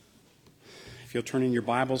If you'll turn in your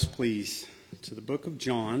Bibles, please, to the book of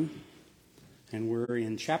John, and we're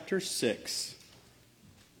in chapter 6.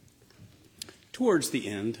 Towards the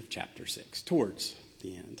end of chapter 6, towards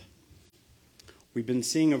the end. We've been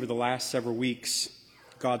seeing over the last several weeks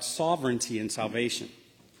God's sovereignty in salvation.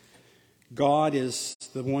 God is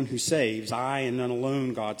the one who saves. I and none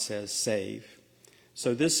alone, God says, save.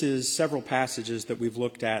 So this is several passages that we've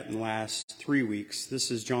looked at in the last 3 weeks. This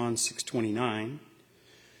is John 6:29.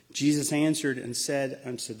 Jesus answered and said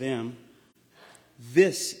unto them,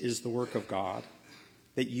 "This is the work of God,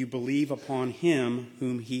 that you believe upon him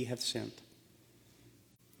whom he hath sent."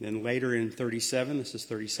 Then later in 37, this is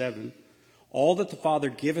 37, "All that the Father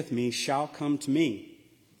giveth me shall come to me,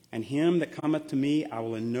 and him that cometh to me I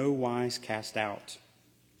will in no wise cast out."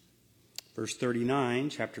 Verse 39,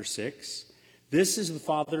 chapter 6, "This is the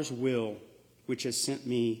Father's will which has sent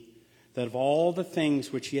me, that of all the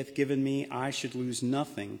things which he hath given me I should lose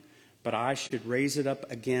nothing, but I should raise it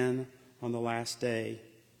up again on the last day."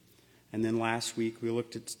 And then last week we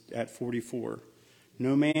looked at 44.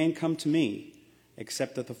 "No man come to me,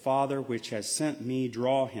 except that the Father which has sent me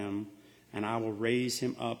draw him, and I will raise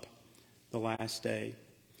him up the last day."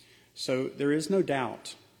 So there is no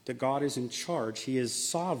doubt that God is in charge. He is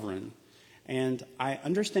sovereign. And I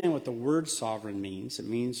understand what the word sovereign means. It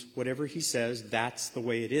means whatever he says, that's the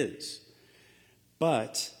way it is.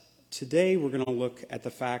 But today we're going to look at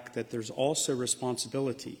the fact that there's also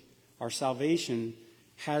responsibility. Our salvation,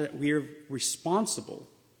 we are responsible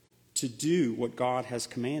to do what God has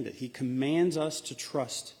commanded. He commands us to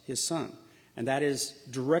trust his Son, and that is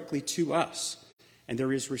directly to us, and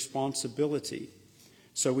there is responsibility.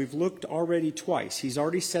 So we've looked already twice. He's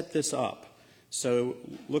already set this up. So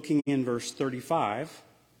looking in verse 35,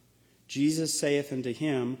 Jesus saith unto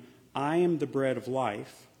him, "I am the bread of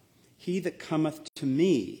life. He that cometh to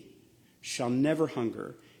me shall never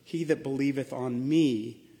hunger. He that believeth on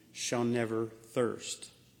me shall never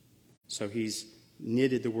thirst." So he's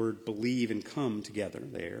knitted the word believe and come together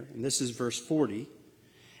there. And this is verse 40.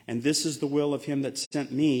 "And this is the will of him that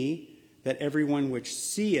sent me, that everyone which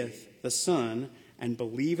seeth the Son and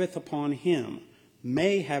believeth upon him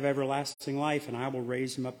may have everlasting life, and I will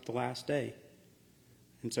raise him up the last day."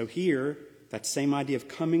 And so here, that same idea of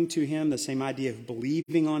coming to him, the same idea of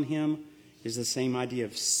believing on him, is the same idea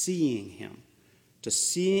of seeing him. To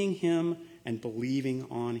seeing him and believing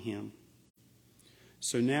on him.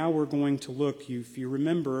 So now we're going to look, if you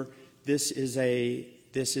remember, this is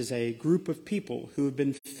a group of people who have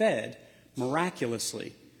been fed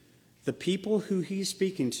miraculously. The people who he's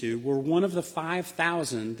speaking to were one of the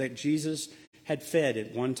 5,000 that Jesus had fed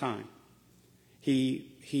at one time.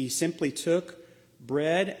 He simply took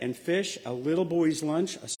bread and fish, a little boy's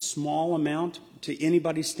lunch, a small amount to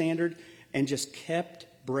anybody's standard, and just kept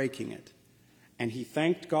breaking it. And he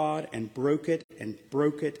thanked God and broke it and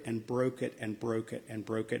broke it and broke it and broke it and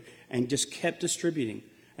broke it and just kept distributing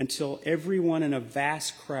until everyone in a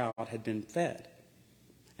vast crowd had been fed.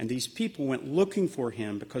 And these people went looking for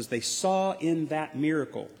him because they saw in that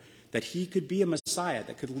miracle that he could be a Messiah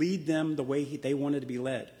that could lead them the way they wanted to be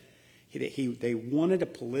led. They wanted a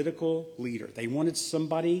political leader. They wanted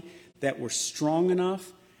somebody that was strong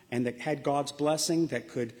enough and that had God's blessing that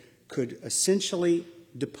could essentially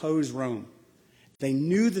depose Rome. They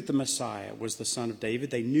knew that the Messiah was the son of David.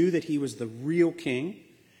 They knew that he was the real king.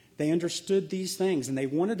 They understood these things, and they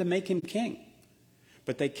wanted to make him king.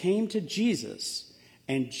 But they came to Jesus,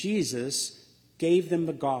 and Jesus gave them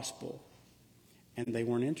the gospel, and they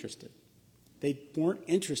weren't interested. They weren't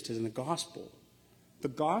interested in the gospel. The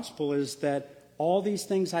gospel is that all these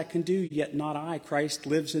things I can do, yet not I. Christ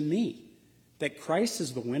lives in me. That Christ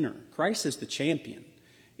is the winner. Christ is the champion.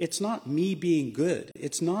 It's not me being good.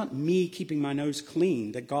 It's not me keeping my nose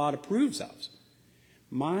clean that God approves of.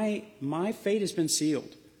 My fate has been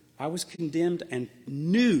sealed. I was condemned and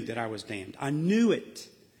knew that I was damned. I knew it.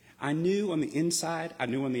 I knew on the inside. I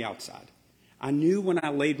knew on the outside. I knew when I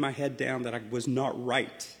laid my head down that I was not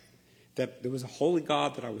right. That there was a holy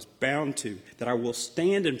God that I was bound to, that I will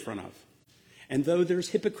stand in front of. And though there's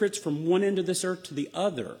hypocrites from one end of this earth to the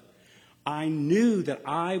other, I knew that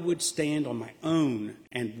I would stand on my own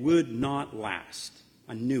and would not last.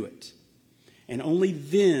 I knew it. And only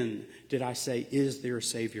then did I say, is there a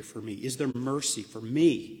Savior for me? Is there mercy for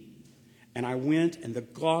me? And I went, and the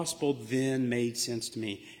gospel then made sense to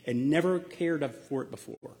me and never cared for it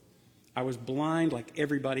before. I was blind like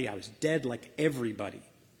everybody. I was dead like everybody.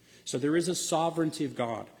 So there is a sovereignty of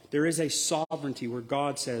God. There is a sovereignty where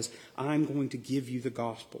God says, I'm going to give you the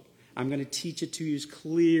gospel. I'm going to teach it to you as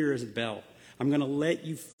clear as a bell. I'm going to let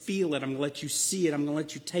you feel it. I'm going to let you see it. I'm going to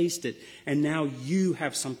let you taste it. And now you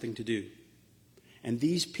have something to do. And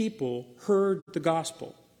these people heard the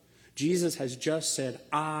gospel. Jesus has just said,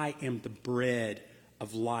 I am the bread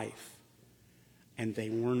of life. And they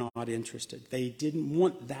were not interested. They didn't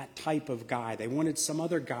want that type of guy. They wanted some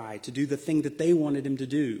other guy to do the thing that they wanted him to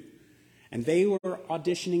do. And they were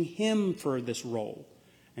auditioning him for this role.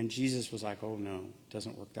 And Jesus was like, oh no, it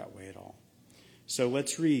doesn't work that way at all. So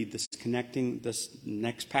let's read this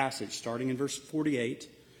next passage, starting in verse 48.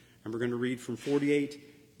 And we're going to read from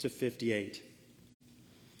 48 to 58.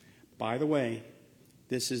 By the way,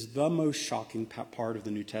 this is the most shocking part of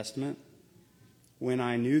the New Testament. When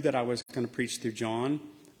I knew that I was going to preach through John,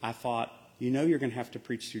 I thought, you're going to have to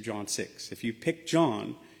preach through John 6. If you pick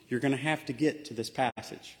John, you're going to have to get to this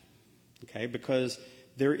passage. Okay? Because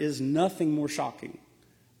there is nothing more shocking,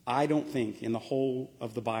 I don't think, in the whole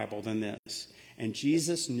of the Bible than this. And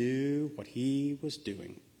Jesus knew what he was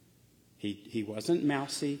doing. He wasn't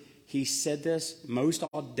mousy. He said this most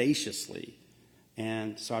audaciously.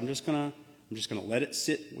 And so I'm just going to let it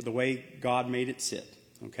sit the way God made it sit.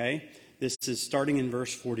 Okay? This is starting in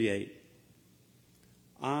verse 48.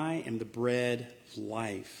 I am the bread of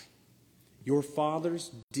life. Your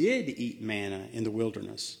fathers did eat manna in the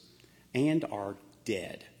wilderness and are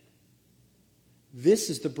dead.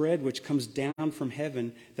 This is the bread which comes down from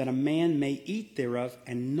heaven, that a man may eat thereof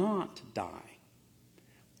and not die.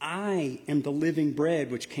 I am the living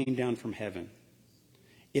bread which came down from heaven.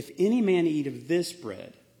 If any man eat of this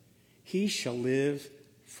bread, he shall live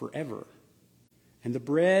forever. And the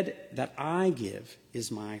bread that I give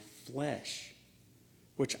is my flesh,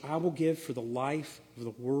 which I will give for the life of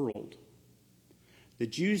the world. The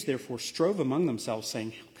Jews therefore strove among themselves,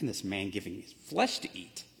 saying, how can this man give his flesh to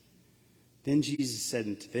eat? Then Jesus said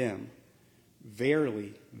unto them,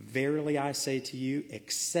 verily, verily I say to you,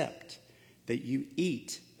 except that you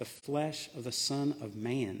eat the flesh of the Son of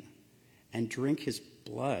Man and drink his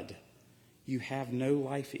blood, you have no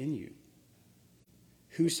life in you.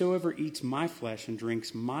 Whosoever eats my flesh and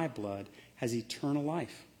drinks my blood has eternal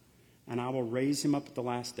life, and I will raise him up at the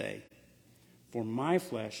last day. For my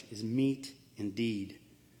flesh is meat indeed,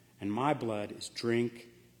 and my blood is drink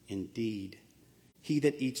indeed. He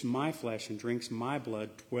that eats my flesh and drinks my blood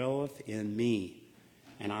dwelleth in me,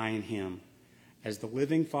 and I in him. As the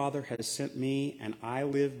living Father has sent me, and I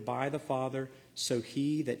live by the Father, so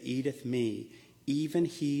he that eateth me, even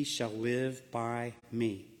he shall live by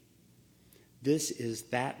me. This is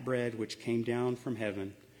that bread which came down from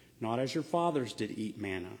heaven, not as your fathers did eat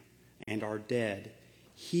manna, and are dead.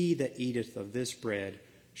 He that eateth of this bread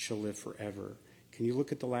shall live forever. Can you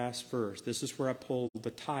look at the last verse? This is where I pulled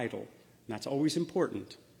the title, and that's always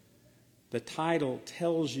important. The title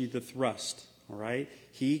tells you the thrust, all right?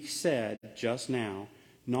 He said just now,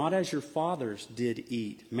 not as your fathers did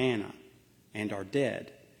eat manna, and are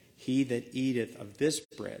dead. He that eateth of this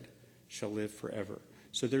bread shall live forever.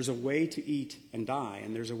 So there's a way to eat and die,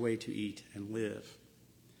 and there's a way to eat and live.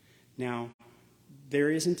 Now,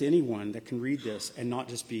 there isn't anyone that can read this and not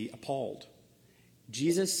just be appalled.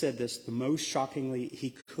 Jesus said this the most shockingly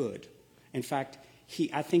he could. In fact,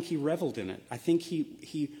 I think he reveled in it. I think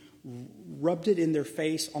he rubbed it in their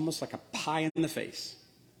face almost like a pie in the face.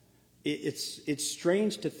 It's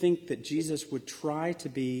strange to think that Jesus would try to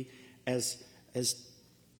be as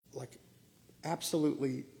like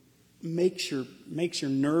absolutely makes your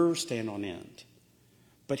nerves stand on end.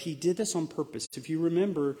 But he did this on purpose. If you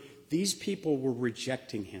remember, these people were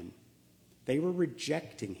rejecting him. They were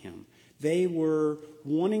rejecting him. They were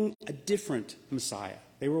wanting a different Messiah.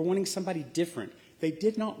 They were wanting somebody different. They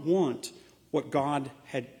did not want what God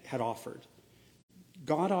had offered.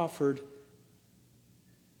 God offered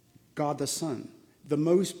God the Son, the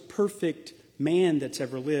most perfect man that's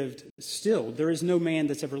ever lived. Still, there is no man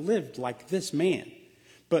that's ever lived like this man.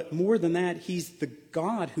 But more than that, he's the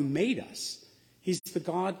God who made us. He's the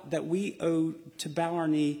God that we owe to bow our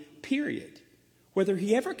knee, period. Whether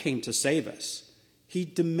he ever came to save us, he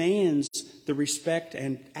demands the respect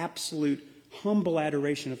and absolute humble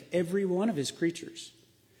adoration of every one of his creatures.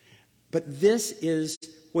 But this is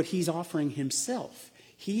what he's offering himself.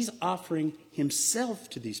 He's offering himself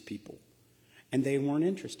to these people, and they weren't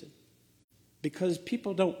interested. Because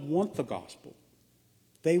people don't want the gospel.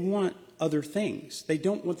 They want other things. They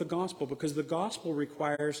don't want the gospel because the gospel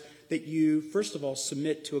requires that you, first of all,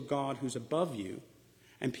 submit to a God who's above you,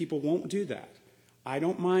 and people won't do that. I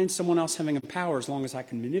don't mind someone else having a power as long as I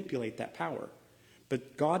can manipulate that power.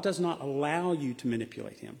 But God does not allow you to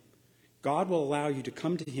manipulate him. God will allow you to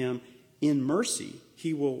come to him in mercy.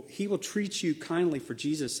 He will treat you kindly for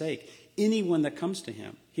Jesus' sake. Anyone that comes to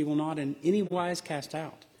him, he will not in any wise cast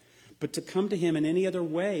out. But to come to him in any other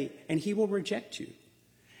way, and he will reject you.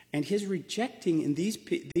 And his rejecting in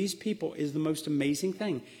these people is the most amazing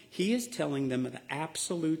thing. He is telling them the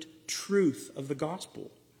absolute truth of the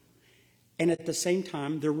gospel. And at the same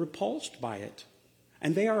time, they're repulsed by it.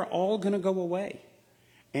 And they are all going to go away.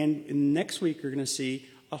 And next week, you're going to see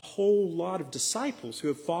a whole lot of disciples who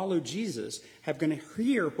have followed Jesus have going to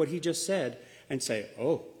hear what he just said and say,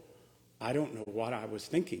 oh, I don't know what I was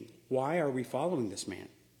thinking. Why are we following this man?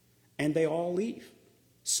 And they all leave.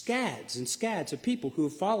 Scads and scads of people who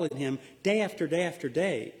have followed him day after day after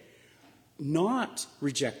day, not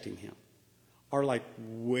rejecting him, are like,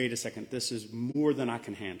 wait a second, this is more than I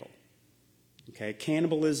can handle. Okay,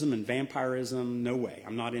 cannibalism and vampirism, no way.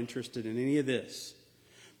 I'm not interested in any of this.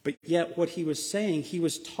 But yet what he was saying, he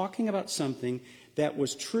was talking about something that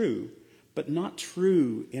was true, but not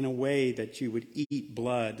true in a way that you would eat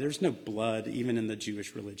blood. There's no blood even in the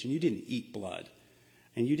Jewish religion. You didn't eat blood.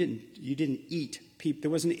 And you didn't eat people.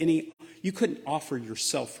 There wasn't any, you couldn't offer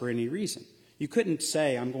yourself for any reason. You couldn't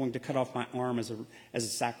say, I'm going to cut off my arm as a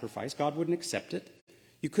sacrifice. God wouldn't accept it.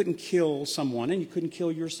 You couldn't kill someone and you couldn't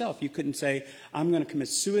kill yourself. You couldn't say, I'm going to commit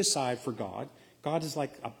suicide for God. God is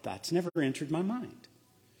like, oh, that's never entered my mind.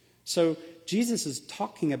 So Jesus is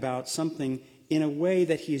talking about something in a way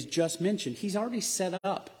that he's just mentioned. He's already set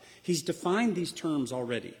up. He's defined these terms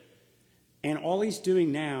already. And all he's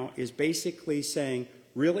doing now is basically saying,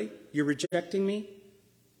 really? You're rejecting me?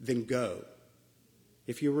 Then go.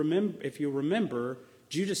 If you remember,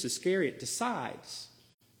 Judas Iscariot decides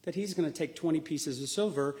that he's going to take 20 pieces of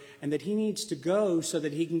silver and that he needs to go so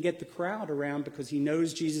that he can get the crowd around because he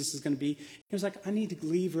knows Jesus is going to be. He was like, I need to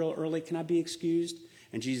leave real early. Can I be excused?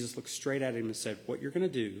 And Jesus looked straight at him and said, what you're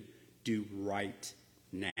going to do right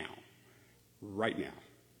now. Right now.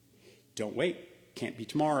 Don't wait. Can't be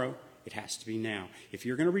tomorrow. It has to be now. If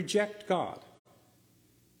you're going to reject God,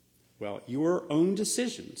 well, your own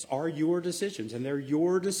decisions are your decisions, and they're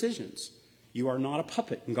your decisions. You are not a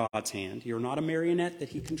puppet in God's hand. You're not a marionette that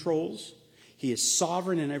he controls. He is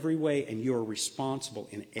sovereign in every way, and you are responsible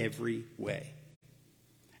in every way.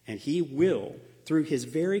 And he will, through his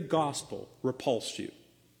very gospel, repulse you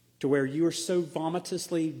to where you are so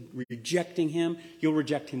vomitously rejecting him, you'll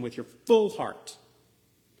reject him with your full heart.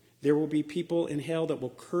 There will be people in hell that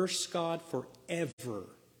will curse God forever,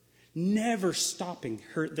 never stopping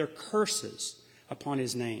their curses upon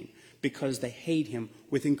his name because they hate him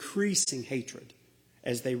with increasing hatred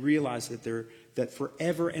as they realize that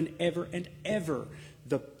forever and ever and ever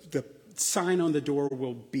the sign on the door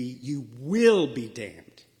will be, you will be damned.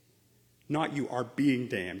 Not you are being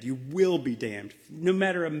damned. You will be damned. No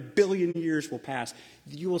matter 1 billion years will pass,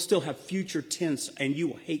 you will still have future tense and you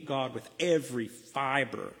will hate God with every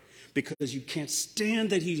fiber because you can't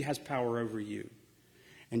stand that he has power over you.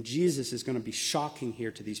 And Jesus is going to be shocking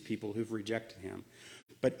here to these people who've rejected him.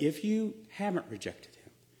 But if you haven't rejected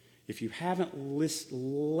him, if you haven't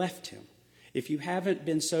left him, if you haven't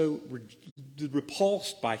been so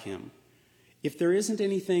repulsed by him, if there isn't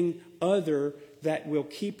anything other that will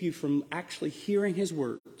keep you from actually hearing his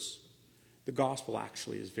words, the gospel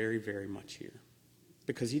actually is very, very much here.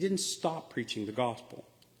 Because he didn't stop preaching the gospel.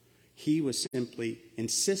 He was simply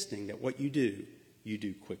insisting that what you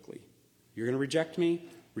do quickly. You're going to reject me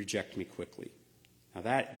quickly.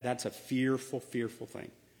 Now that's a fearful, fearful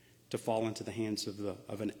thing, to fall into the hands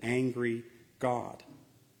of an angry God.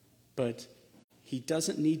 But he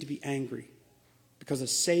doesn't need to be angry, because a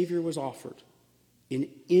Savior was offered. In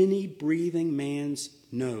any breathing man's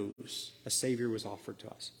nose, a Savior was offered to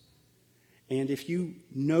us. And if you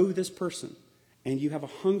know this person, and you have a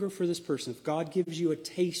hunger for this person, if God gives you a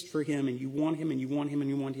taste for him, and you want him, and you want him, and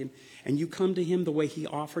you want him, and you come to him the way he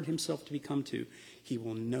offered himself to be come to, he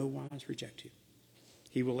will no wise reject you.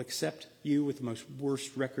 He will accept you with the most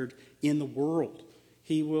worst record in the world.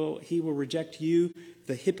 He will reject you,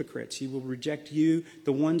 the hypocrites. He will reject you,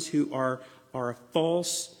 the ones who are a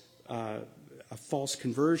false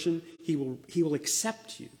conversion. He will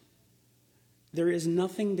accept you. There is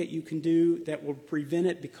nothing that you can do that will prevent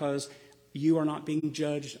it, because you are not being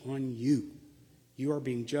judged on you. You are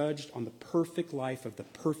being judged on the perfect life of the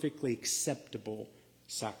perfectly acceptable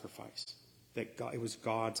sacrifice. It was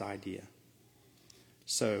God's idea.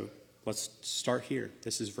 So let's start here.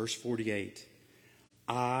 This is verse 48.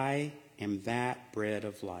 I am that bread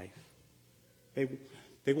of life.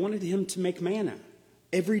 They wanted him to make manna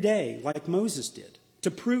every day, like Moses did,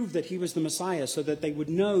 to prove that he was the Messiah, so that they would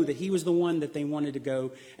know that he was the one that they wanted to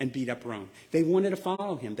go and beat up Rome. They wanted to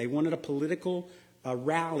follow him. They wanted a political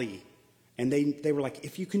rally. And they were like,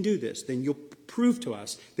 if you can do this, then you'll prove to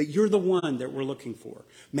us that you're the one that we're looking for.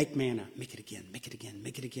 Make manna. Make it again. Make it again.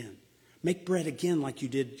 Make it again. Make bread again like you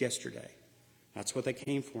did yesterday. That's what they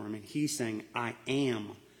came for him. And he's saying, I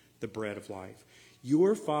am the bread of life.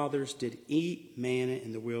 Your fathers did eat manna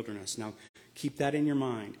in the wilderness. Now, keep that in your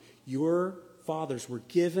mind. Your fathers were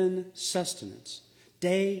given sustenance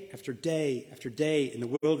day after day after day in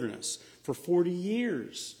the wilderness for 40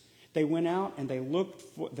 years. They went out and they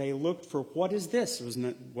looked for what is this? It was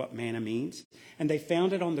not what manna means. And they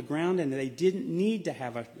found it on the ground, and they didn't need to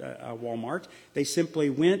have a Walmart. They simply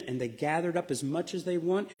went and they gathered up as much as they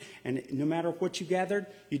want. And no matter what you gathered,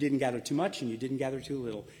 you didn't gather too much and you didn't gather too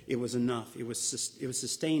little. It was enough. It was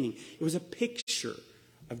sustaining. It was a picture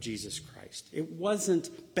of Jesus Christ. It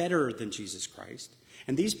wasn't better than Jesus Christ.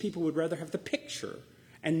 And these people would rather have the picture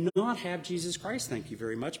and not have Jesus Christ, thank you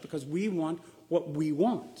very much, because we want what we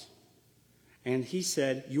want. And he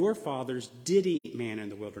said, your fathers did eat manna in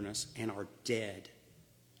the wilderness and are dead.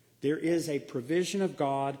 There is a provision of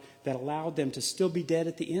God that allowed them to still be dead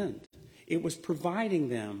at the end. It was providing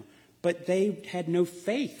them, but they had no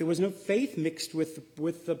faith. There was no faith mixed with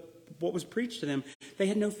what was preached to them. They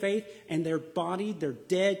had no faith, and their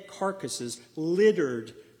dead carcasses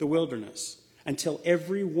littered the wilderness until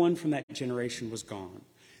every one from that generation was gone.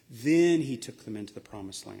 Then he took them into the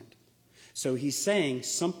promised land. So he's saying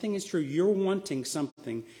something is true. You're wanting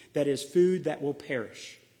something that is food that will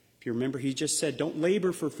perish. If you remember, he just said, don't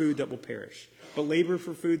labor for food that will perish, but labor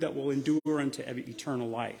for food that will endure unto eternal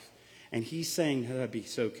life. And he's saying, be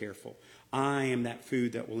so careful. I am that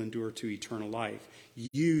food that will endure to eternal life.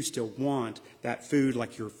 You still want that food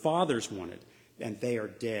like your fathers wanted, and they are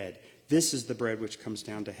dead. This is the bread which comes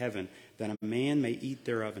down to heaven, that a man may eat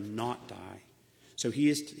thereof and not die. So he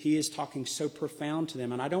is talking so profound to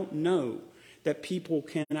them. And I don't know that people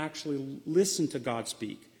can actually listen to God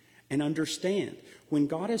speak and understand. When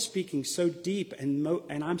God is speaking so deep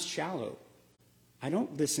and I'm shallow, I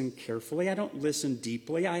don't listen carefully. I don't listen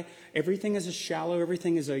deeply. Everything is a shallow.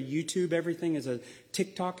 Everything is a YouTube. Everything is a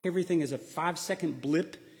TikTok. Everything is a 5-second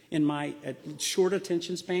blip in my short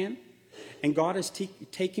attention span. And God is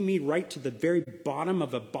taking me right to the very bottom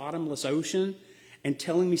of a bottomless ocean and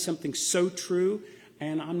telling me something so true,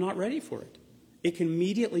 and I'm not ready for it. It can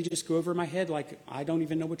immediately just go over my head like I don't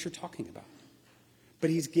even know what you're talking about.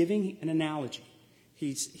 But he's giving an analogy.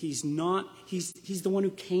 He's the one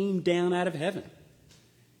who came down out of heaven.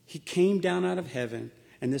 He came down out of heaven,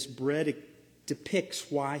 and this bread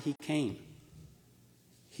depicts why he came.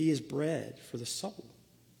 He is bread for the soul.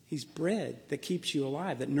 He's bread that keeps you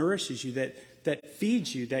alive, that nourishes you, that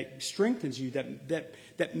feeds you, that strengthens you,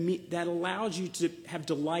 that allows you to have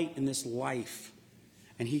delight in this life.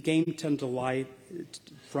 And he came to delight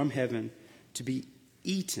from heaven to be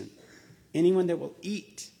eaten. Anyone that will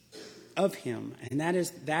eat of him, and that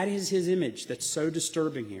is his image that's so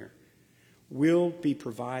disturbing here, will be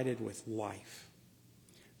provided with life.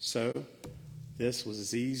 So this was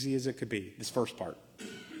as easy as it could be. This first part.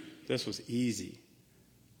 This was easy.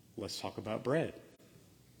 Let's talk about bread.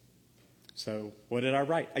 So what did I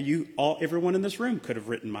write? Everyone in this room could have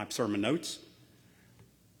written my sermon notes.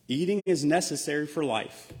 Eating is necessary for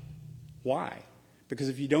life. Why? Because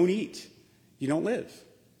if you don't eat, you don't live.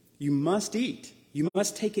 You must eat. You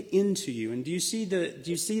must take it into you. And do you see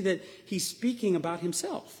that he's speaking about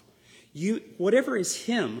himself? Whatever is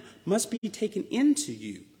him must be taken into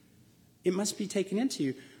you. It must be taken into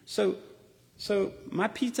you. So my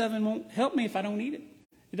pizza oven won't help me if I don't eat it.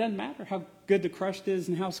 It doesn't matter how good the crust is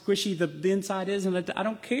and how squishy the inside is, and I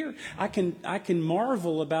don't care. I can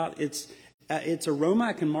marvel about its aroma.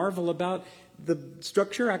 I can marvel about the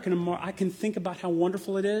structure. I can think about how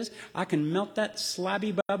wonderful it is. I can melt that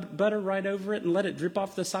slabby butter right over it and let it drip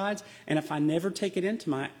off the sides. And if I never take it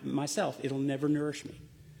into myself, it'll never nourish me.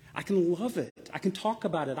 I can love it. I can talk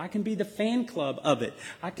about it. I can be the fan club of it.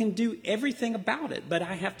 I can do everything about it, but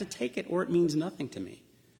I have to take it or it means nothing to me.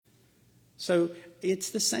 So it's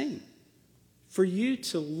the same. For you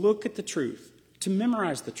to look at the truth, to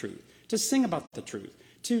memorize the truth, to sing about the truth,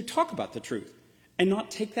 to talk about the truth, and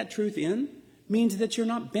not take that truth in means that you're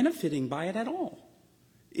not benefiting by it at all.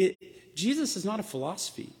 Jesus is not a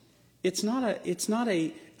philosophy. It's not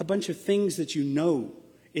a bunch of things that you know.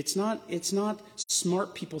 It's not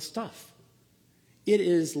smart people stuff. It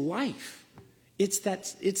is life. It's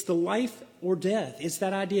the life or death. It's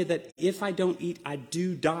that idea that if I don't eat, I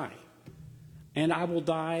do die. And I will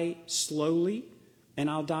die slowly, and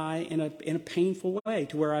I'll die in a painful way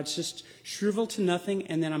to where I just shrivel to nothing,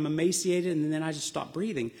 and then I'm emaciated, and then I just stop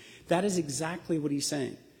breathing. That is exactly what he's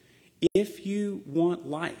saying. If you want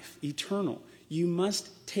life, eternal, you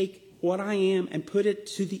must take what I am and put it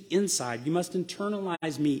to the inside. You must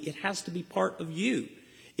internalize me. It has to be part of you.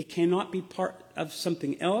 It cannot be part of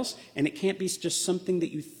something else, and it can't be just something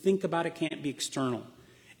that you think about. It can't be external.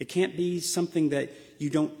 It can't be something that you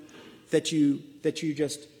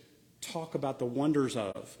just talk about the wonders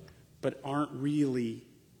of, but aren't really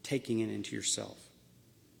taking it into yourself.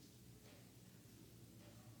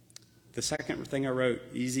 The second thing I wrote,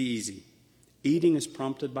 easy. Eating is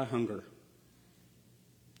prompted by hunger.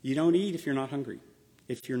 You don't eat if you're not hungry.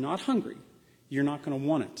 If you're not hungry, you're not going to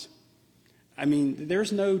want it. I mean,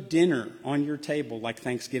 there's no dinner on your table like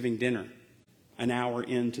Thanksgiving dinner, an hour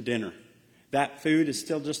into dinner. That food is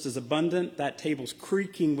still just as abundant. That table's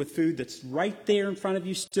creaking with food that's right there in front of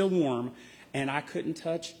you, still warm, and I couldn't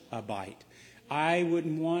touch a bite. I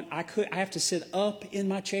have to sit up in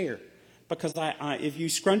my chair because if you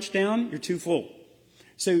scrunch down, you're too full.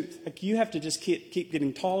 So you have to just keep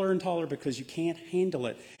getting taller and taller because you can't handle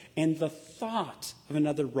it. And the thought of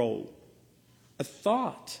another roll, a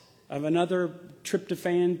thought of another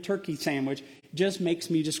tryptophan turkey sandwich just makes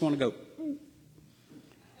me just want to go.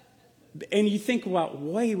 And you think, well,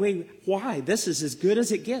 wait, why? This is as good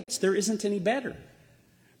as it gets. There isn't any better.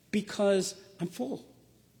 Because I'm full.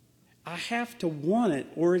 I have to want it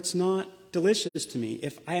or it's not delicious to me.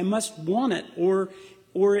 If I must want it or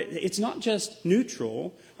it's not just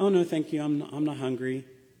neutral. Oh, no, thank you. I'm not hungry.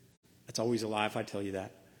 That's always a lie if I tell you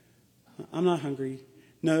that. I'm not hungry.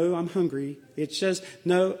 No, I'm hungry. It's just,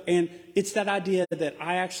 no. And it's that idea that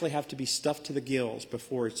I actually have to be stuffed to the gills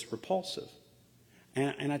before it's repulsive.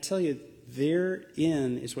 And I tell you,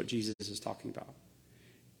 therein is what Jesus is talking about.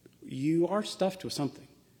 You are stuffed with something.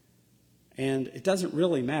 And it doesn't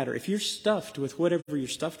really matter. If you're stuffed with whatever you're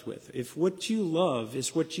stuffed with, if what you love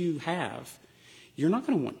is what you have, you're not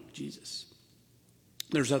going to want Jesus.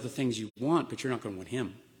 There's other things you want, but you're not going to want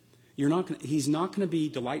him. He's not going to be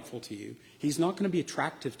delightful to you. He's not going to be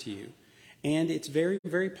attractive to you. And it's very,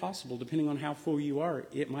 very possible, depending on how full you are,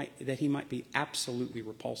 that he might be absolutely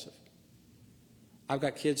repulsive. I've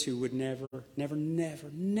got kids who would never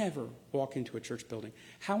walk into a church building.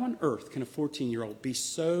 How on earth can a 14-year-old be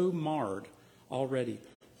so marred already?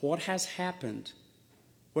 What has happened?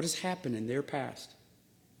 What has happened in their past?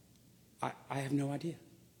 I have no idea.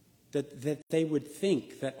 That they would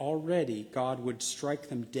think that already God would strike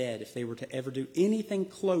them dead if they were to ever do anything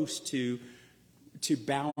close to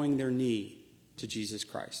bowing their knee to Jesus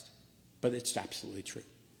Christ. But it's absolutely true.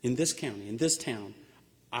 In this county, in this town,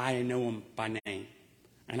 I know them by name.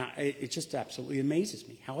 And it just absolutely amazes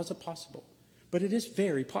me. How is it possible? But it is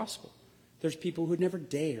very possible. There's people who would never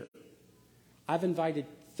dare. I've invited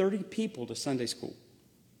 30 people to Sunday school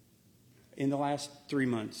in the last 3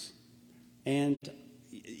 months. And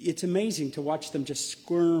it's amazing to watch them just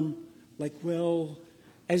squirm like, well,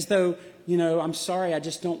 as though, I'm sorry, I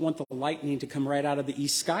just don't want the lightning to come right out of the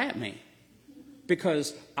east sky at me.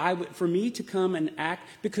 Because for me to come and act,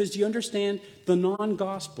 because do you understand, the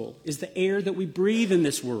non-gospel is the air that we breathe in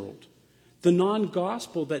this world. The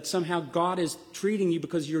non-gospel that somehow God is treating you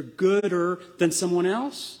because you're gooder than someone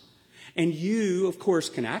else. And you, of course,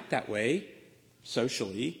 can act that way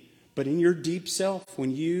socially. But in your deep self,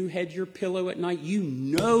 when you head your pillow at night, you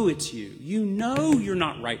know it's you. You know you're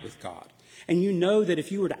not right with God. And you know that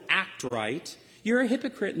if you were to act right, you're a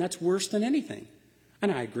hypocrite, and that's worse than anything.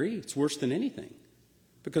 And I agree, it's worse than anything.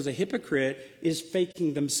 Because a hypocrite is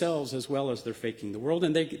faking themselves as well as they're faking the world.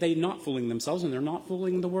 And they're not fooling themselves, and they're not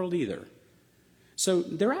fooling the world either. So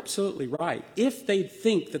they're absolutely right. If they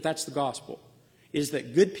think that that's the gospel, is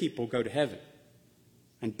that good people go to heaven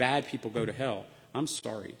and bad people go to hell, I'm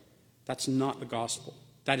sorry. That's not the gospel.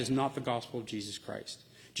 That is not the gospel of Jesus Christ.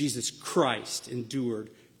 Jesus Christ endured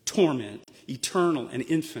torment, eternal and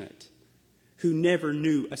infinite, who never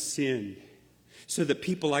knew a sin, so that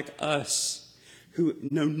people like us, who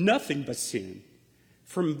know nothing but sin,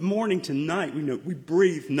 from morning to night, we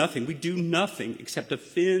breathe nothing. We do nothing except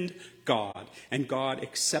offend God. And God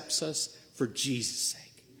accepts us for Jesus'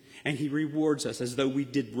 sake. And he rewards us as though we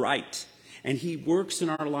did right. And he works in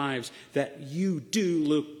our lives that you do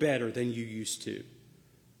look better than you used to.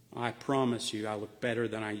 I promise you, I look better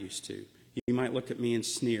than I used to. You might look at me and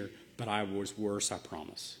sneer, but I was worse, I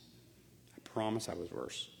promise. I promise I was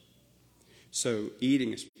worse. So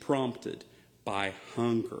eating is prompted by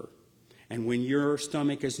hunger. And when your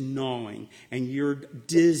stomach is gnawing and you're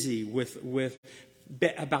dizzy with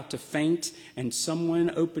about to faint, and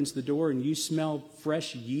someone opens the door and you smell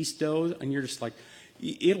fresh yeast dough, and you're just like,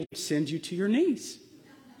 it'll send you to your knees.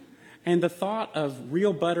 And the thought of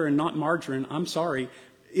real butter and not margarine, I'm sorry,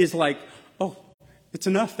 is like, oh, it's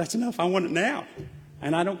enough. That's enough. I want it now.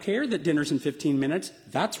 And I don't care that dinner's in 15 minutes.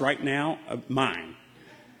 That's right now mine.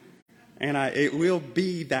 And it will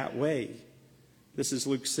be that way. This is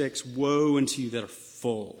Luke 6. Woe unto you that are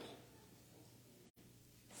full,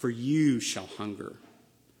 for you shall hunger.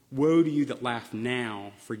 Woe to you that laugh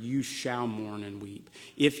now, for you shall mourn and weep.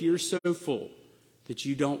 If you're so full that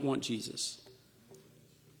you don't want Jesus,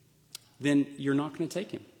 then you're not going to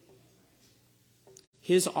take him.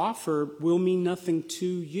 His offer will mean nothing to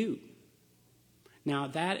you. Now,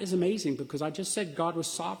 that is amazing because I just said God was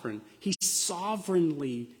sovereign. He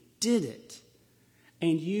sovereignly did it.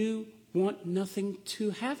 And you want nothing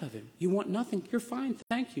to have of him. You want nothing. You're fine.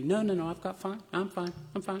 Thank you. No, I've got fine. I'm fine.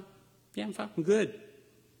 Yeah, I'm fine. I'm good.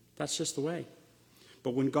 That's just the way.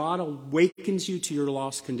 But when God awakens you to your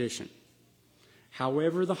lost condition,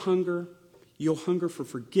 however the hunger, you'll hunger for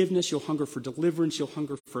forgiveness, you'll hunger for deliverance, you'll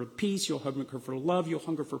hunger for peace, you'll hunger for love, you'll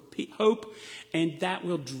hunger for hope, and that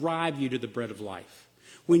will drive you to the bread of life.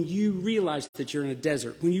 When you realize that you're in a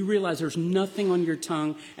desert, when you realize there's nothing on your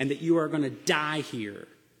tongue and that you are going to die here,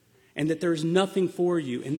 and that there's nothing for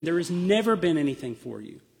you, and there has never been anything for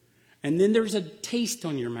you, and then there's a taste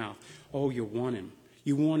on your mouth. Oh, you want him.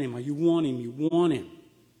 You want him. You want him. You want him.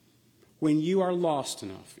 When you are lost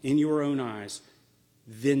enough in your own eyes,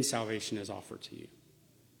 then salvation is offered to you.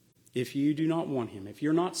 If you do not want him, if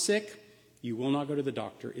you're not sick, you will not go to the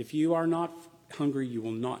doctor. If you are not hungry, you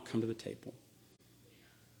will not come to the table.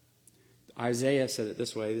 Isaiah said it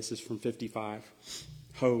this way. This is from 55.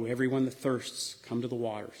 Ho, everyone that thirsts, come to the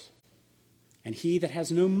waters. And he that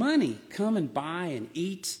has no money, come and buy and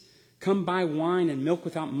eat. Come buy wine and milk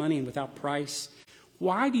without money and without price.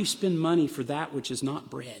 Why do you spend money for that which is not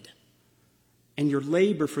bread? And your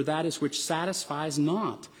labor for that is which satisfies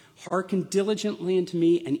not. Hearken diligently unto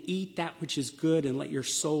me and eat that which is good, and let your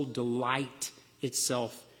soul delight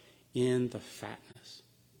itself in the fatness.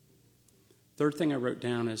 Third thing I wrote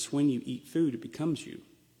down is when you eat food, it becomes you.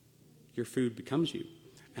 Your food becomes you.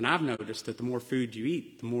 And I've noticed that the more food you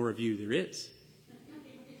eat, the more of you there is.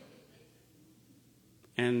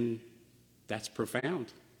 And that's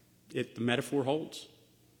profound. The metaphor holds.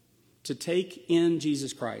 To take in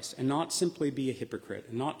Jesus Christ and not simply be a hypocrite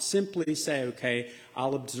and not simply say, okay,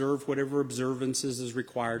 I'll observe whatever observances is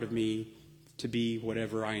required of me to be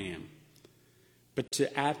whatever I am. But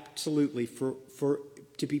to absolutely,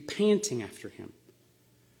 to be panting after him.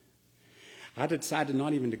 I decided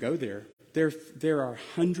not even to go there. There are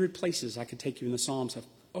 100 places I could take you in the Psalms of,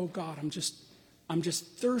 oh God, I'm just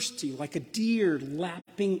thirsty like a deer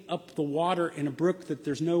lapping up the water in a brook that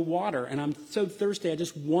there's no water. And I'm so thirsty, I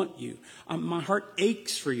just want you. My heart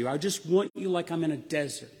aches for you. I just want you like I'm in a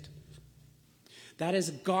desert. That is,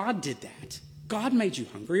 God did that. God made you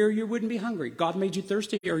hungry or you wouldn't be hungry. God made you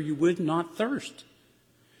thirsty or you would not thirst.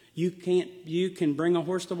 You can bring a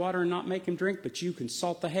horse to water and not make him drink, but you can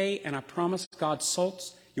salt the hay. And I promise God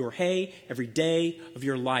salts your hay every day of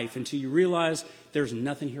your life until you realize there's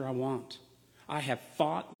nothing here I want. I have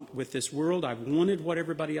fought with this world. I've wanted what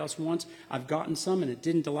everybody else wants. I've gotten some and it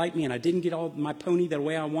didn't delight me and I didn't get all my pony the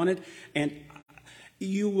way I wanted. And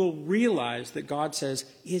you will realize that God says,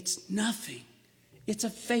 it's nothing. It's a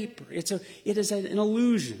vapor. It is an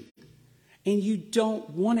illusion. And you don't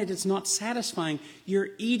want it. It's not satisfying. You're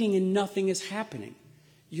eating and nothing is happening.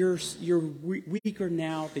 You're weaker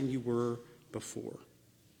now than you were before.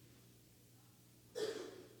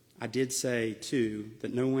 I did say, too,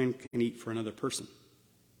 that no one can eat for another person.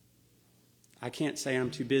 I can't say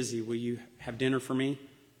I'm too busy. Will you have dinner for me?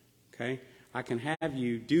 Okay? I can have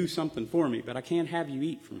you do something for me, but I can't have you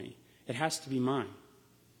eat for me. It has to be mine.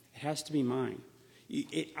 It has to be mine.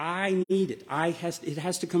 I need it. It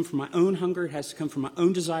has to come from my own hunger. It has to come from my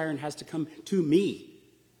own desire, and it has to come to me.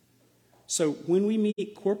 So when we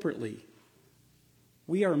meet corporately,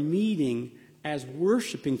 we are meeting as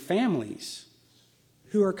worshiping families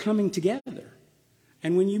who are coming together.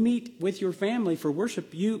 And when you meet with your family for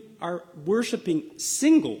worship, you are worshiping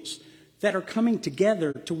singles that are coming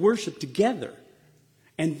together to worship together.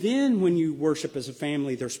 And then when you worship as a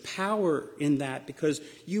family, there's power in that because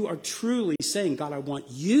you are truly saying, God, I want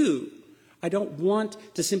you. I don't want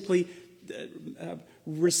to simply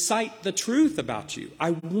recite the truth about you.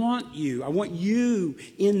 I want you. I want you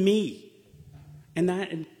in me.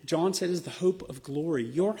 And John said is the hope of glory.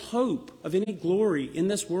 Your hope of any glory in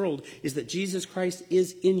this world is that Jesus Christ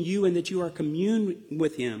is in you and that you are communed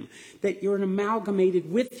with him, that you're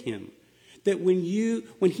amalgamated with him, that when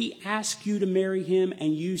he asked you to marry him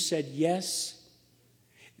and you said yes,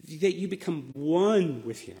 that you become one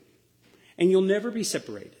with him and you'll never be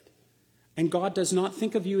separated. And God does not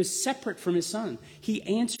think of you as separate from his son. He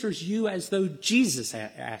answers you as though Jesus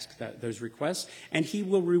asked those requests, and he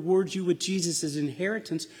will reward you with Jesus'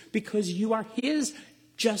 inheritance because you are his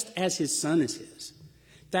just as his son is his.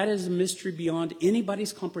 That is a mystery beyond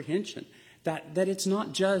anybody's comprehension. That it's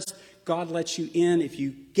not just God lets you in if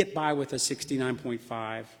you get by with a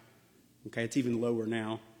 69.5. Okay, it's even lower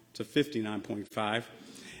now to 59.5.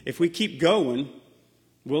 If we keep going,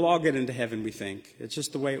 We'll all get into heaven, we think. It's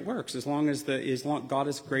just the way it works. As long as God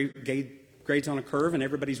is grades on a curve and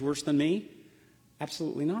everybody's worse than me,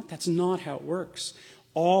 absolutely not. That's not how it works.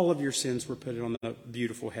 All of your sins were put on the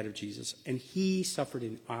beautiful head of Jesus, and he suffered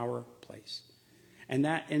in our place.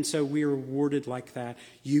 And so we are rewarded like that.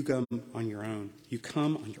 You come on your own. You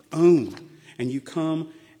come on your own. And you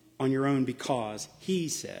come on your own because he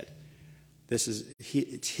said,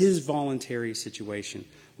 it's his voluntary situation.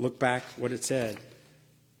 Look back what it said.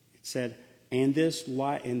 It said,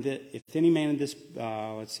 if any man in this,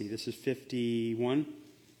 this is 51.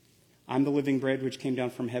 I'm the living bread which came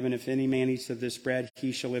down from heaven. If any man eats of this bread,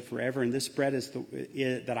 he shall live forever. And this bread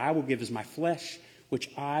that I will give is my flesh, which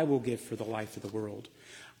I will give for the life of the world.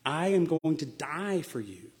 I am going to die for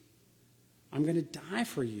you. I'm going to die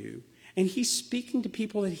for you. And he's speaking to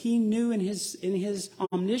people that he knew in his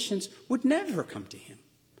omniscience would never come to him.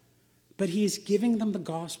 But he is giving them the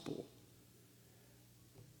gospel.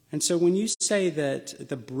 And so when you say that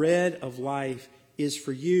the bread of life is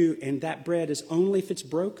for you, and that bread is only if it's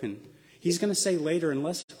broken, he's going to say later,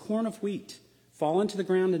 unless a corn of wheat fall into the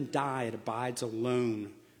ground and die, it abides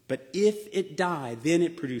alone. But if it die, then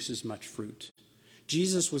it produces much fruit.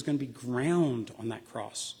 Jesus was going to be ground on that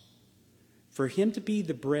cross. For him to be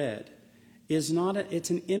the bread is not it's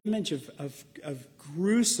an image of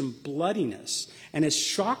gruesome bloodiness. And as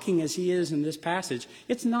shocking as he is in this passage,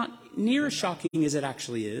 it's not near as shocking as it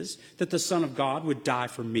actually is that the Son of God would die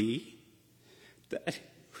for me.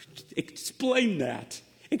 Explain that.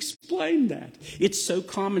 Explain that. It's so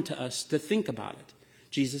common to us to think about it.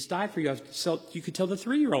 Jesus died for you. So you could tell the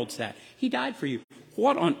 3-year-olds that. He died for you.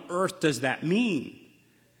 What on earth does that mean?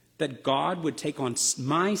 That God would take on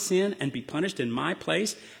my sin and be punished in my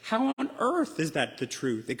place? How on earth is that the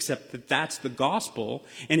truth? Except that that's the gospel.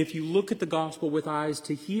 And if you look at the gospel with eyes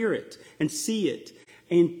to hear it and see it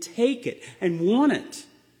and take it and want it,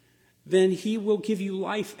 then he will give you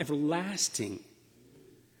life everlasting.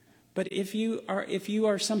 But if you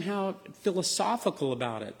are somehow philosophical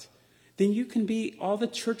about it, then you can be all the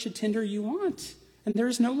church attender you want, and there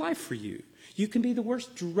is no life for you. You can be the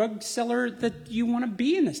worst drug seller that you want to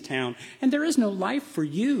be in this town, and there is no life for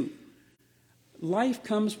you. Life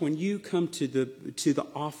comes when you come to the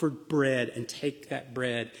offered bread and take that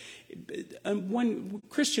bread. One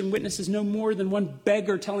Christian witness is no more than one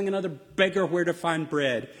beggar telling another beggar where to find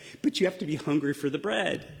bread, but you have to be hungry for the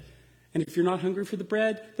bread. And if you're not hungry for the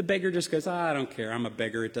bread, the beggar just goes, I don't care, I'm a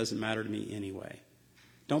beggar, it doesn't matter to me anyway.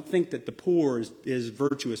 Don't think that the poor is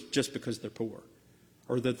virtuous just because they're poor,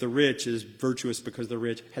 or that the rich is virtuous because they're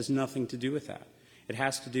rich. It has nothing to do with that. It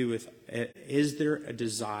has to do with, is there a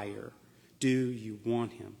desire? Do you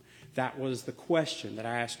want him? That was the question that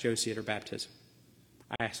I asked Josie at her baptism.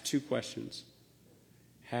 I asked 2 questions.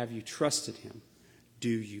 Have you trusted him? Do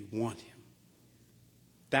you want him?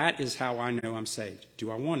 That is how I know I'm saved.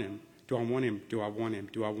 Do I want him? Do I want him? Do I want him?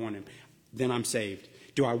 Do I want him? Then I'm saved.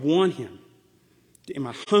 Do I want him? Am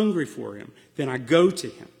I hungry for him? Then I go to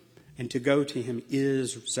him. And to go to him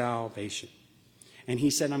is salvation. And he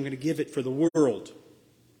said, I'm going to give it for the world.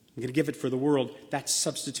 I'm going to give it for the world. That's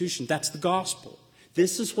substitution. That's the gospel.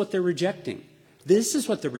 This is what they're rejecting. This is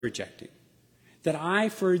what they're rejecting. That I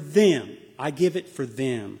give it for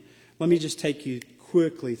them. Let me just take you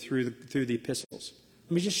quickly through the epistles.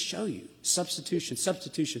 Let me just show you. Substitution.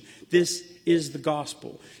 This is the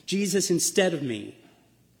gospel. Jesus instead of me.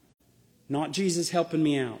 Not Jesus helping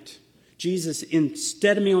me out. Jesus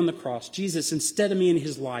instead of me on the cross. Jesus instead of me in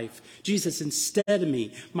his life. Jesus instead of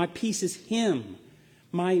me. My peace is him.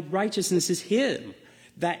 My righteousness is him.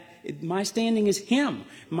 That my standing is him.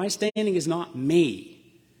 My standing is not me.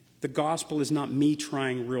 The gospel is not me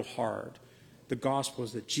trying real hard. The gospel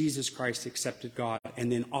is that Jesus Christ accepted God and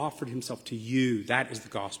then offered himself to you. That is the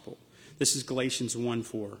gospel. This is Galatians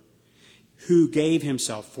 1:4. Who gave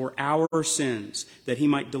himself for our sins, that he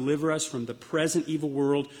might deliver us from the present evil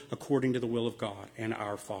world according to the will of God and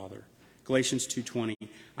our Father. Galatians 2:20,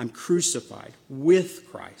 I'm crucified with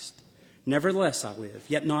Christ. Nevertheless I live,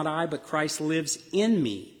 yet not I, but Christ lives in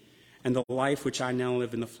me. And the life which I now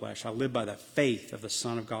live in the flesh, I live by the faith of the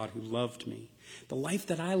Son of God who loved me. The life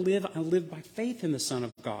that I live by faith in the Son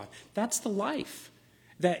of God. That's the life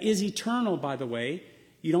that is eternal, by the way.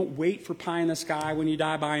 You don't wait for pie in the sky when you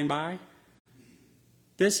die by and by.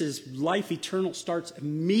 This is life eternal, starts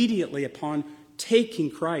immediately upon taking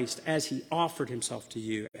Christ as he offered himself to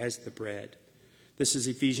you as the bread. This is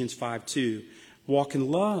Ephesians 5:2. Walk in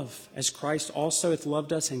love as Christ also hath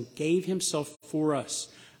loved us and gave himself for us,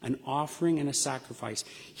 an offering and a sacrifice.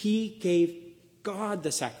 He gave God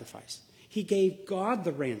the sacrifice. He gave God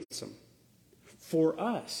the ransom for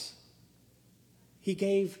us. He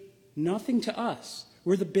gave nothing to us.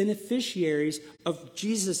 We're the beneficiaries of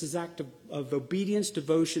Jesus' act of obedience,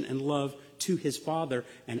 devotion, and love to his Father,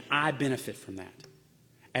 and I benefit from that.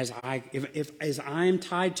 As I am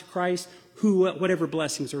tied to Christ, whatever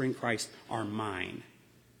blessings are in Christ are mine.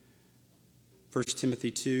 1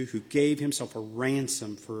 Timothy 2, who gave himself a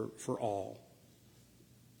ransom for all.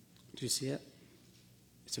 Do you see it?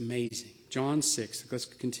 It's amazing. John 6, let's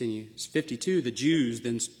continue. It's 52. The Jews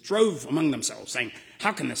then strove among themselves, saying,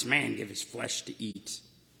 how can this man give his flesh to eat?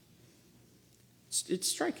 It's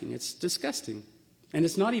striking. It's disgusting. And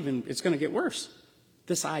it's going to get worse.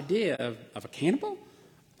 This idea of a cannibal?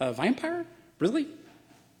 A vampire? Really?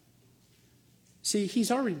 See, he's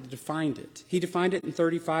already defined it. He defined it in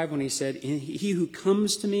 35 when he said, he who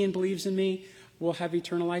comes to me and believes in me will have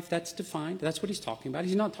eternal life. That's defined. That's what he's talking about.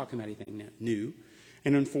 He's not talking about anything new.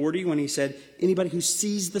 And in 40, when he said, anybody who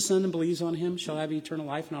sees the Son and believes on him shall have eternal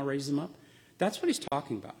life, and I'll raise them up. That's what he's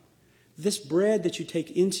talking about. This bread that you take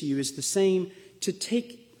into you is the same. To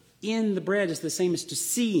take in the bread is the same as to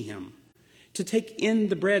see him. To take in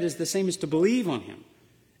the bread is the same as to believe on him.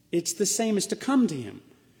 It's the same as to come to him.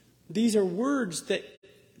 These are words that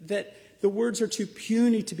the words are too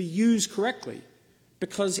puny to be used correctly,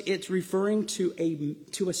 because it's referring to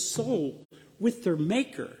a soul with their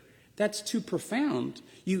maker. That's too profound.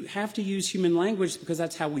 You have to use human language because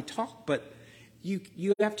that's how we talk, but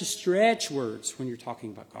you have to stretch words when you're talking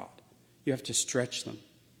about God. You have to stretch them.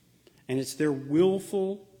 And it's their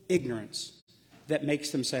willful ignorance that makes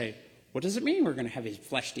them say, what does it mean we're going to have his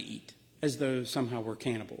flesh to eat? As though somehow we're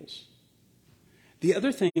cannibals. The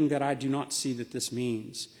other thing that I do not see that this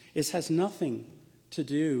means is has nothing to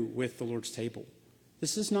do with the Lord's table.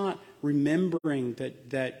 This is not remembering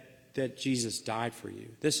that Jesus died for you.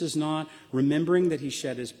 This is not remembering that he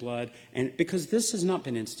shed his blood, and because this has not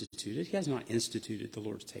been instituted. He has not instituted the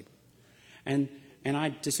Lord's table. And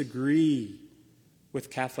I disagree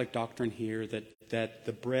with Catholic doctrine here that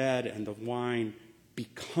the bread and the wine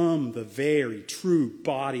become the very true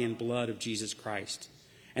body and blood of Jesus Christ,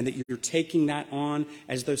 and that you're taking that on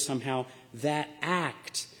as though somehow that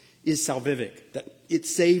act is salvific, that it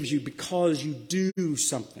saves you because you do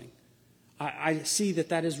something. I see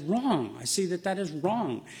that is wrong. I see that is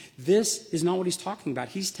wrong. This is not what he's talking about.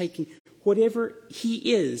 He's taking whatever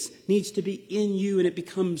he is needs to be in you, and it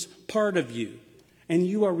becomes part of you, and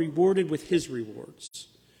you are rewarded with his rewards.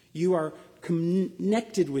 You are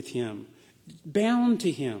connected with him, bound to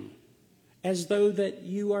him, as though that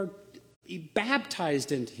you are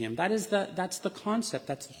baptized into him. That's the concept.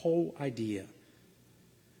 That's the whole idea.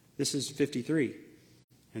 This is 53.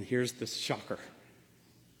 And here's the shocker.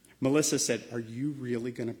 Melissa said, are you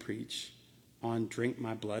really going to preach on drink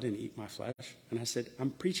my blood and eat my flesh? And I said,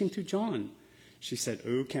 I'm preaching through John. She said,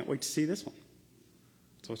 oh, can't wait to see this one.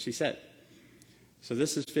 That's what she said. So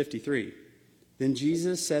this is 53. Then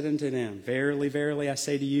Jesus said unto them, verily, verily, I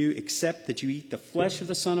say to you, except that you eat the flesh of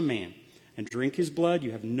the Son of Man and drink his blood,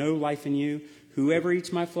 you have no life in you. Whoever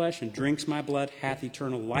eats my flesh and drinks my blood hath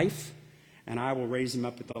eternal life, and I will raise him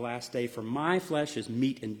up at the last day. For my flesh is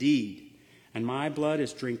meat indeed, and my blood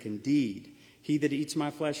is drink indeed. He that eats my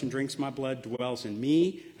flesh and drinks my blood dwells in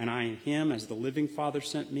me, and I in him, as the living Father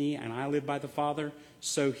sent me, and I live by the Father.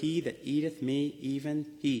 So he that eateth me, even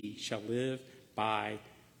he shall live by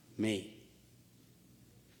me.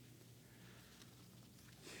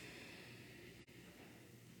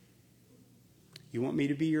 You want me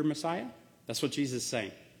to be your Messiah? That's what Jesus is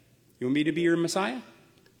saying. You want me to be your Messiah?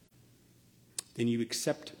 Then you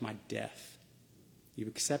accept my death. You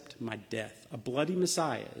accept my death. A bloody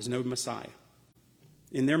Messiah is no Messiah.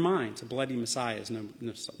 In their minds, a bloody Messiah is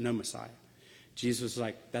no Messiah. Jesus was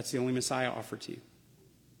like, that's the only Messiah offered to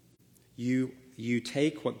you. You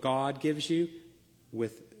take what God gives you,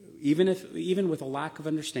 even with a lack of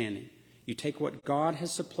understanding. You take what God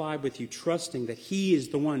has supplied with you, trusting that he is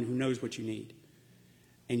the one who knows what you need.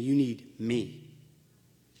 And you need me.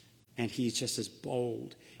 And he's just as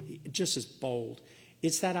bold. Just as bold.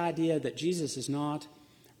 It's that idea that Jesus is not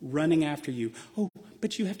running after you. Oh,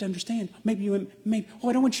 but you have to understand. I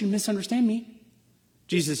don't want you to misunderstand me.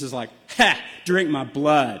 Jesus is like, drink my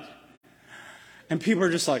blood. And people are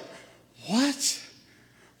just like, what?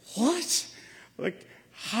 What? Like,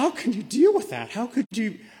 how can you deal with that? How could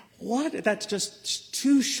you? What? That's just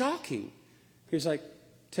too shocking. He's like,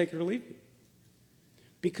 take it or leave it.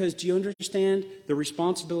 Because do you understand the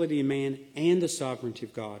responsibility of man and the sovereignty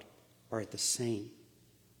of God are at the same?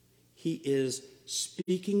 He is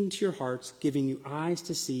speaking to your hearts, giving you eyes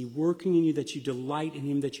to see, working in you that you delight in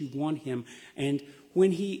him, that you want him. And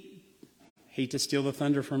when hate to steal the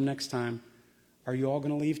thunder from next time, are you all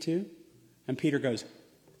going to leave too? And Peter goes,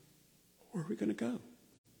 where are we going to go?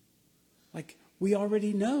 Like, We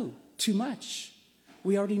already know too much.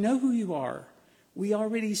 We already know who you are. We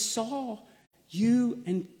already saw you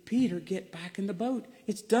and Peter get back in the boat.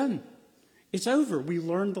 It's done. It's over. We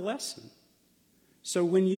learned the lesson. So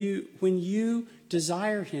when you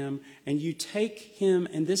desire him and you take him,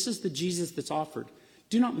 and this is the Jesus that's offered,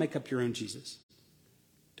 do not make up your own Jesus.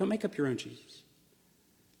 Don't make up your own Jesus.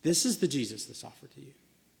 This is the Jesus that's offered to you.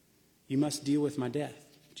 You must deal with my death,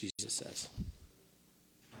 Jesus says.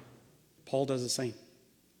 Paul does the same.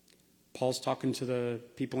 Paul's talking to the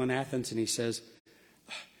people in Athens, and he says,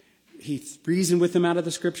 he reasoned with them out of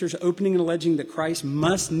the scriptures, opening and alleging that Christ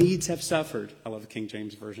must needs have suffered. I love the King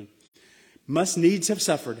James Version. Must needs have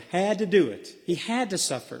suffered. Had to do it. He had to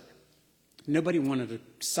suffer. Nobody wanted a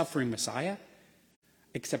suffering Messiah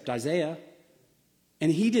except Isaiah.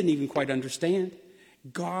 And he didn't even quite understand.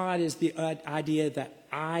 God is the idea that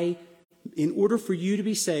in order for you to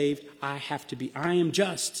be saved, I am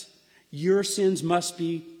just. Your sins must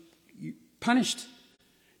be punished.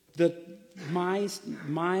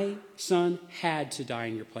 My son had to die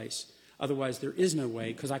in your place. Otherwise, there is no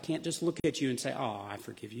way, because I can't just look at you and say, oh, I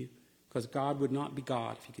forgive you. Because God would not be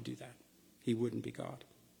God if he could do that. He wouldn't be God.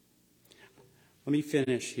 Let me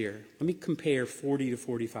finish here. Let me compare 40 to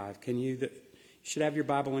 45. You should have your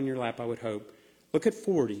Bible in your lap, I would hope. Look at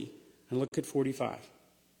 40 and look at 45.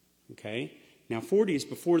 Okay? Now, 40 is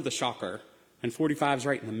before the shocker, and 45 is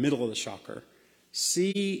right in the middle of the shocker.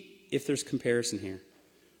 See if there's comparison here.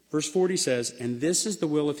 Verse 40 says, and this is the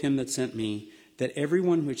will of him that sent me, that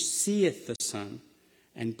everyone which seeth the Son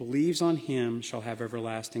and believes on him shall have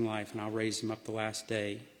everlasting life, and I'll raise him up the last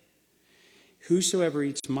day. Whosoever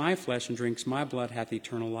eats my flesh and drinks my blood hath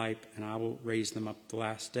eternal life, and I will raise them up the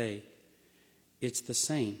last day. It's the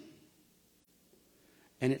same.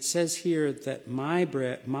 And it says here that my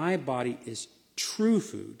body is true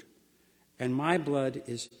food, and my blood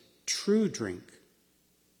is true drink.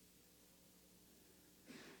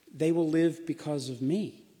 They will live because of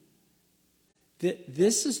me.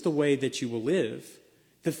 This is the way that you will live.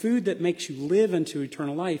 The food that makes you live unto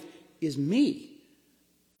eternal life is me.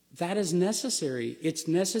 That is necessary. It's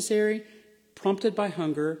necessary, prompted by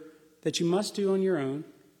hunger, that you must do on your own.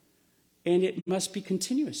 And it must be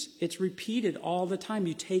continuous. It's repeated all the time.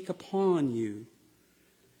 You take upon you.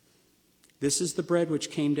 This is the bread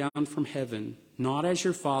which came down from heaven, not as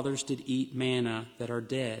your fathers did eat manna that are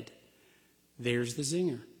dead. There's the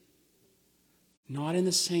zinger. Not in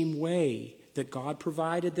the same way that God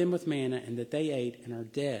provided them with manna and that they ate and are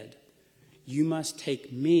dead. You must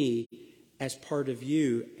take me as part of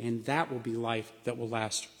you, and that will be life that will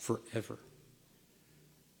last forever.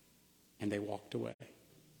 And they walked away.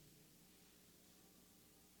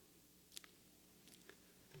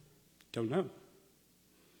 Don't know.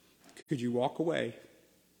 Could you walk away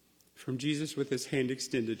from Jesus with his hand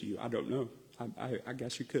extended to you? I don't know. I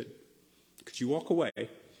guess you could. Could you walk away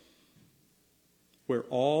where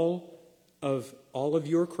all of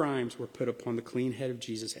your crimes were put upon the clean head of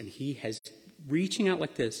Jesus, and he has reaching out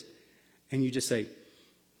like this, and you just say,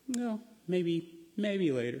 no, maybe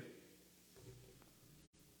later.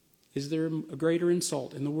 Is there a greater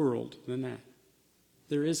insult in the world than that?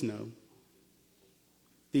 There is no.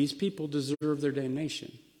 These people deserve their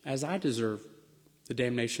damnation, as I deserve the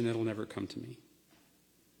damnation that will never come to me.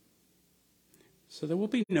 So there will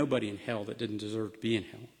be nobody in hell that didn't deserve to be in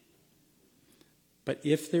hell. But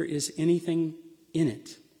if there is anything in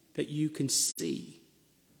it that you can see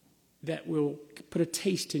that will put a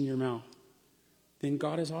taste in your mouth, then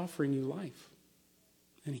God is offering you life.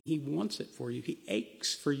 And he wants it for you. He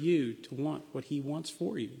aches for you to want what he wants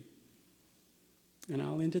for you. And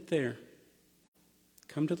I'll end it there.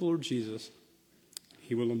 Come to the Lord Jesus.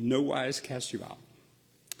 He will in no wise cast you out.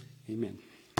 Amen.